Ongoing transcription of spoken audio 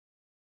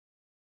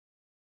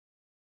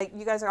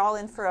You guys are all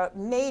in for a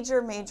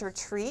major, major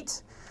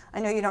treat. I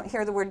know you don't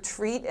hear the word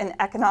treat in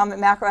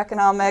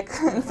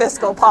macroeconomic and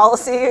fiscal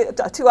policy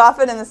too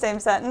often in the same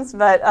sentence,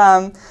 but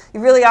you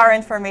really are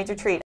in for a major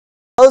treat.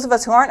 Those of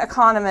us who aren't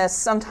economists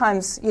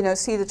sometimes,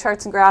 see the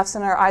charts and graphs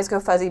and our eyes go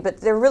fuzzy,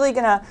 but they're really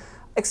going to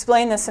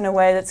explain this in a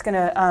way that's going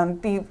to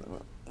be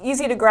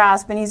easy to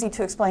grasp and easy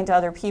to explain to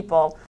other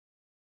people.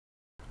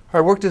 I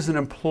worked as an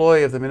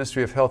employee of the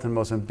Ministry of Health in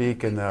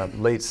Mozambique in the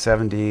late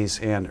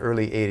 70s and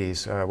early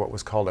 80s, what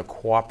was called a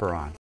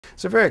cooperon.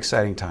 It's a very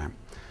exciting time.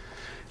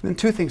 And then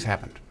two things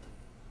happened.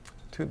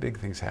 Two big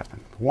things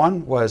happened.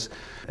 One was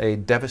a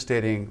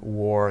devastating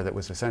war that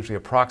was essentially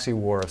a proxy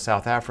war of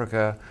South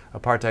Africa,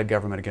 apartheid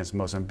government against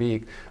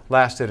Mozambique,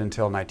 lasted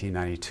until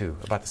 1992,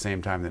 about the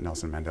same time that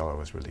Nelson Mandela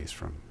was released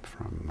from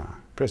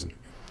prison.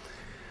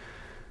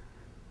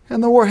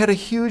 And the war had a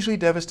hugely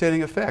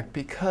devastating effect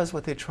because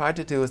what they tried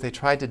to do is they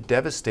tried to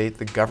devastate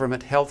the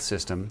government health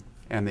system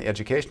and the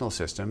educational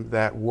system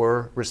that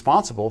were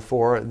responsible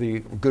for the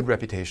good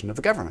reputation of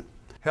the government.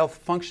 Health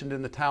functioned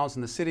in the towns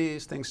and the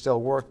cities, things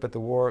still worked, but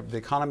the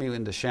economy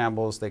went into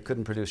shambles. They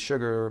couldn't produce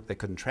sugar, they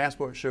couldn't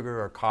transport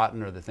sugar or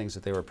cotton or the things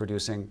that they were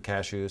producing,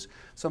 cashews.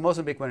 So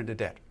Mozambique went into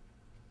debt.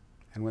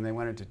 And when they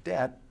went into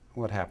debt,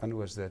 what happened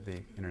was that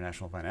the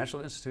international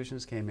financial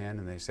institutions came in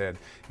and they said,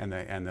 and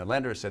the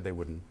lenders said they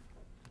wouldn't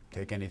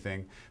take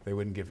anything, they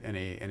wouldn't give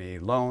any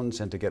loans,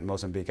 and to get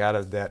Mozambique out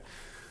of debt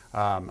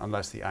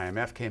unless the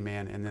IMF came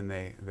in, and then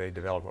they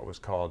developed what was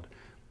called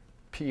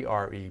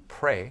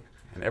PRE,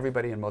 and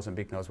everybody in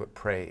Mozambique knows what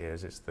PRE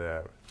is. It's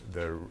the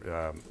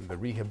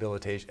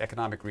rehabilitation,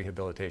 economic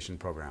rehabilitation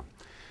program.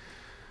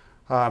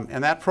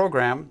 And that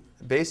program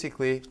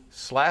basically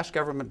slashed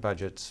government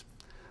budgets,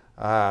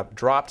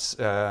 dropped,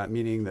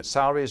 meaning that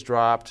salaries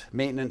dropped,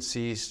 maintenance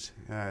ceased,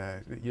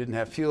 you didn't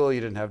have fuel, you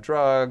didn't have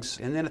drugs.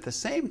 And then at the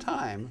same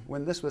time,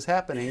 when this was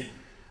happening,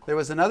 there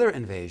was another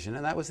invasion,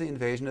 and that was the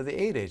invasion of the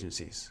aid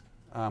agencies.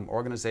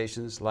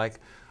 Organizations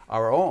like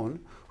our own,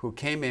 who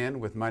came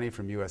in with money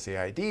from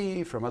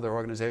USAID, from other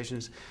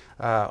organizations,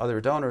 other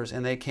donors,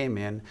 and they came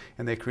in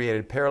and they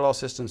created parallel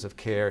systems of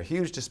care,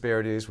 huge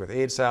disparities with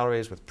aid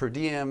salaries, with per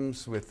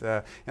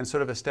diems, and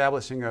sort of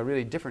establishing a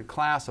really different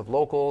class of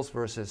locals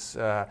versus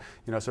sort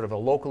of a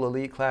local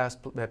elite class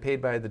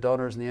paid by the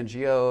donors and the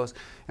NGOs.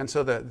 And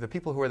so the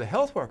people who are the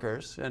health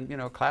workers,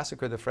 and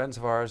classic are the friends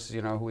of ours,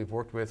 who we've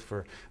worked with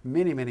for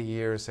many, many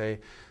years, say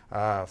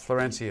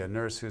Florencia, a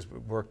nurse who's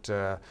worked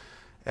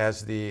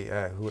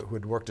who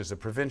had worked as a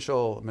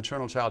provincial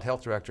maternal child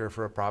health director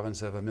for a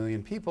province of 1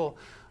 million people,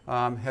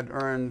 had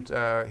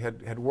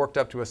worked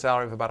up to a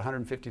salary of about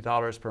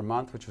 $150 per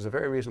month, which was a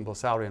very reasonable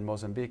salary in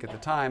Mozambique at the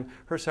time.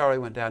 Her salary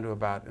went down to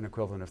about an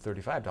equivalent of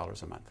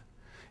 $35 a month.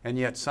 And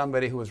yet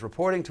somebody who was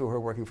reporting to her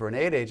working for an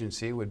aid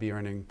agency would be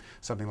earning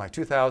something like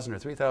 $2,000 or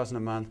 $3,000 a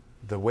month.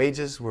 The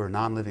wages were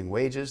non-living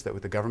wages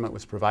that the government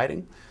was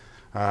providing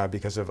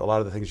because of a lot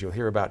of the things you'll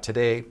hear about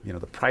today. The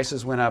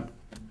prices went up.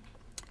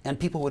 And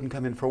people wouldn't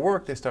come in for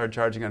work. They started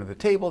charging under the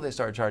table. They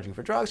started charging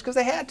for drugs because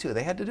they had to.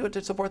 They had to do it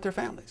to support their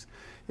families.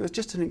 It was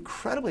just an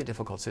incredibly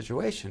difficult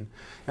situation.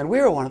 And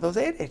we were one of those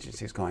aid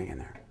agencies going in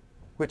there,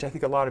 which I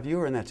think a lot of you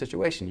are in that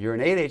situation. You're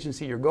an aid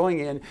agency. You're going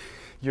in.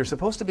 You're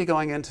supposed to be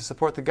going in to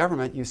support the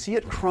government. You see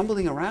it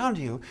crumbling around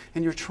you,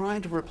 and you're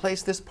trying to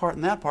replace this part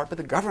and that part, but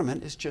the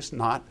government is just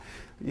not,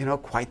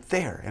 quite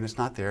there. And it's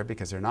not there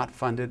because they're not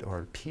funded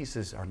or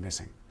pieces are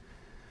missing.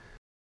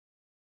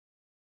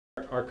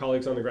 Our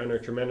colleagues on the ground are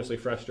tremendously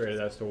frustrated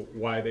as to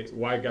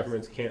why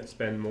governments can't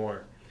spend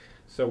more.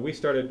 So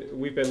we've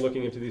been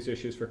looking into these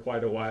issues for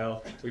quite a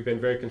while. We've been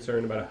very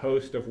concerned about a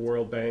host of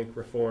World Bank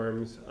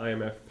reforms,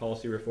 IMF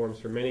policy reforms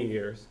for many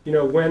years.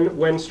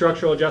 When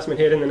structural adjustment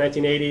hit in the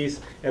 1980s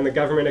and the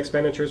government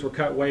expenditures were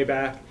cut way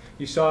back,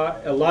 you saw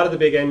a lot of the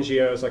big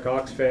NGOs like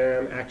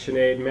Oxfam,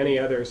 ActionAid, many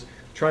others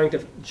trying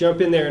to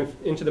jump in there and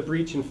into the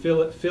breach and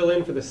fill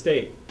in for the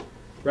state.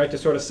 Right, to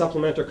sort of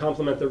supplement or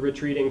complement the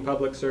retreating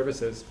public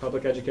services,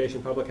 public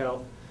education, public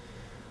health,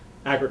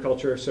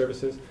 agriculture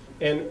services.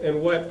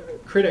 And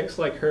what critics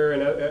like her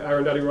and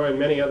Arundhati Roy and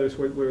many others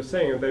were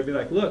saying, they'd be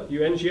like, look,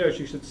 you NGOs,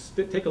 you should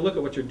take a look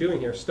at what you're doing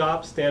here.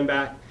 Stop, stand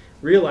back,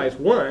 realize,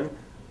 one,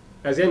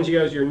 as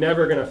NGOs, you're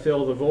never going to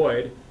fill the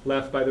void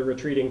left by the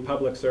retreating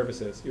public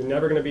services. You're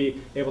never going to be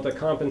able to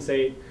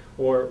compensate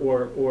or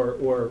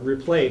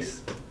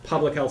replace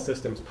public health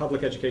systems,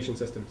 public education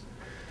systems.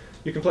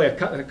 You can play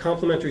a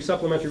complementary,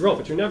 supplementary role,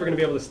 but you're never going to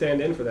be able to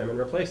stand in for them and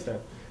replace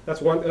them.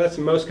 That's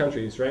most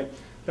countries, right?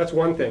 That's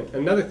one thing.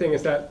 Another thing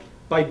is that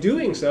by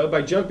doing so,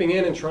 by jumping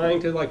in and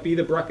trying to be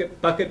the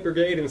bucket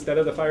brigade instead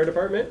of the fire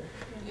department,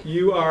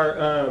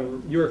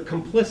 you're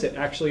complicit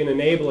actually in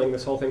enabling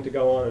this whole thing to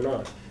go on and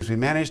on. We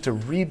managed to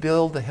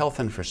rebuild the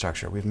health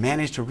infrastructure. We've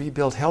managed to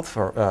rebuild health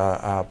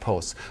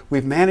posts.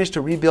 We've managed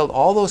to rebuild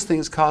all those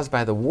things caused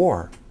by the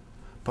war,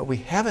 but we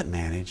haven't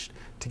managed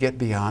to get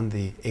beyond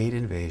the aid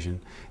invasion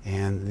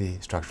and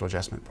the structural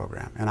adjustment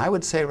program. And I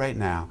would say right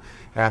now,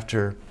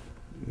 after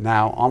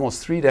now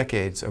almost 3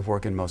 decades of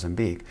work in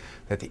Mozambique,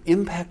 that the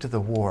impact of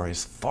the war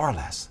is far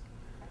less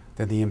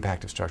than the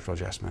impact of structural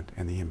adjustment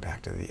and the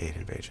impact of the aid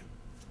invasion.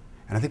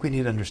 And I think we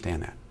need to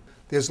understand that.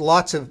 There's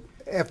lots of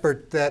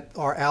effort that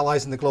our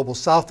allies in the global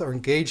south are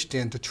engaged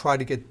in to try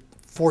to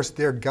force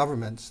their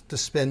governments to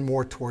spend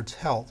more towards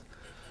health.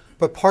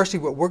 But partially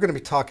what we're going to be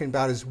talking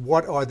about is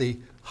what are the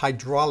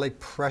hydraulic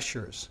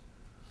pressures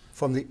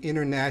from the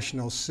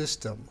international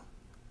system,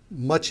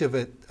 much of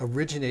it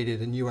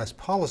originated in U.S.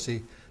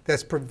 policy,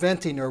 that's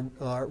preventing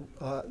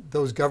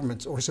those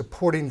governments or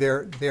supporting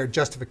their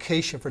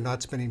justification for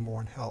not spending more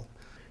on health.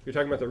 You're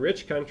talking about the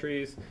rich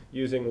countries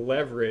using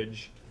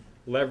leverage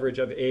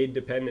of aid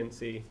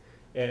dependency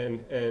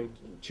and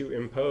to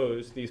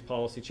impose these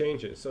policy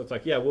changes. So it's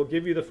like, yeah, we'll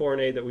give you the foreign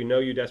aid that we know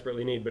you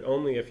desperately need, but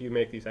only if you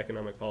make these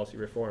economic policy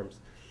reforms.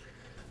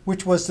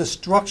 Which was the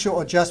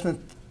structural adjustment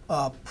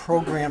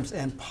programs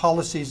and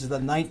policies of the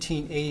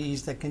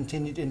 1980s that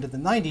continued into the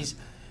 90s,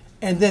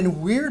 and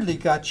then weirdly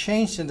got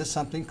changed into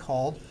something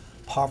called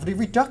poverty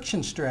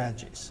reduction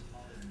strategies.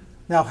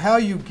 Now, how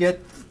you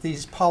get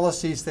these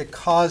policies that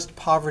caused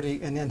poverty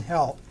and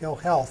ill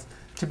health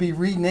to be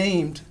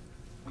renamed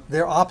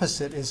their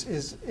opposite is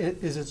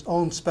its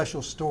own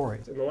special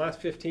story. In the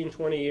last 15,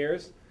 20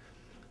 years,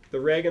 the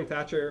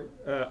Reagan-Thatcher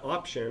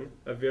option,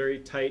 a very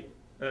tight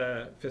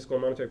fiscal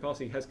and monetary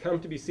policy, has come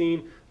to be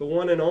seen the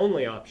one and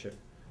only option.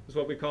 It's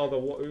what we call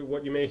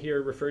what you may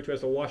hear referred to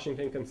as the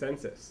Washington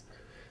Consensus,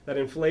 that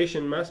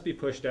inflation must be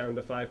pushed down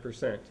to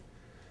 5%,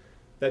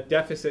 that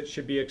deficits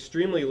should be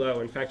extremely low.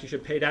 In fact, you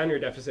should pay down your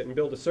deficit and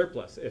build a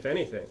surplus, if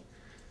anything,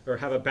 or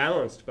have a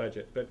balanced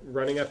budget. But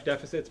running up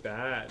deficits,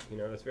 bad.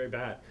 That's very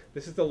bad.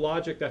 This is the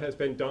logic that has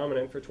been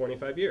dominant for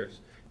 25 years.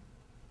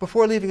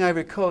 Before leaving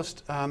Ivory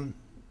Coast, on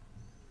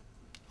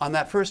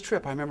that first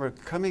trip, I remember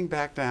coming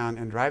back down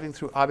and driving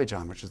through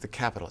Abidjan, which is the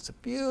capital. It's a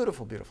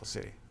beautiful, beautiful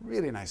city,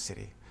 really nice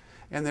city.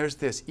 And there's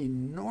this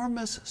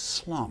enormous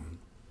slum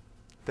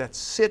that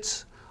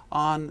sits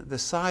on the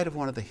side of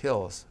one of the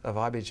hills of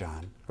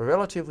Abidjan, a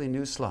relatively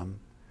new slum.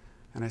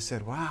 And I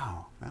said,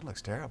 wow, that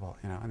looks terrible.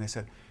 And they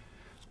said,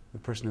 the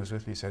person who was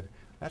with me said,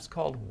 that's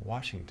called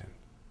Washington.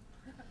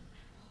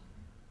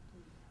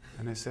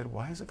 And I said,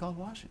 why is it called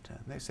Washington?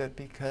 They said,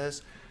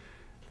 because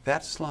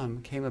that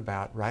slum came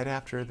about right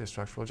after the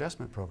structural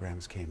adjustment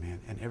programs came in,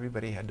 and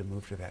everybody had to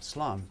move to that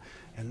slum.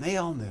 And they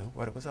all knew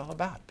what it was all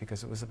about,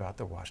 because it was about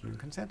the Washington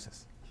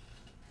Consensus.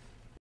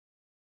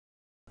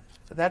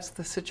 That's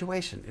the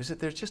situation, is that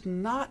there's just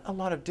not a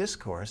lot of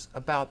discourse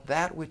about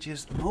that which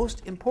is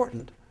most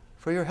important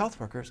for your health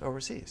workers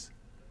overseas.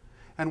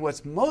 And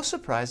what's most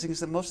surprising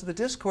is that most of the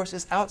discourse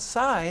is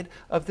outside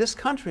of this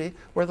country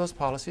where those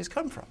policies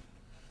come from.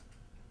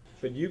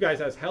 But you guys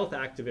as health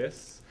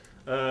activists,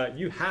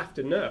 you have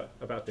to know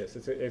about this.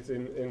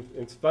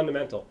 It's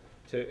fundamental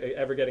to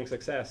ever getting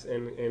success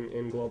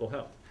in global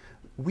health.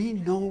 We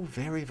know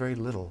very, very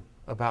little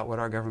about what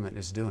our government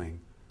is doing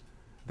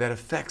that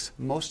affects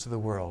most of the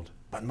world,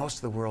 but most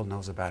of the world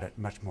knows about it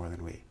much more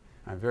than we.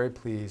 I'm very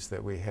pleased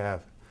that we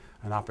have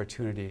an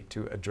opportunity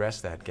to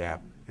address that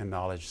gap in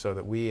knowledge so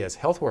that we as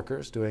health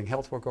workers doing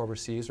health work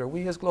overseas, or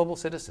we as global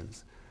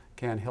citizens,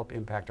 can help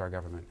impact our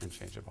government and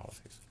change the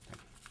policies. Thank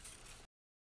you.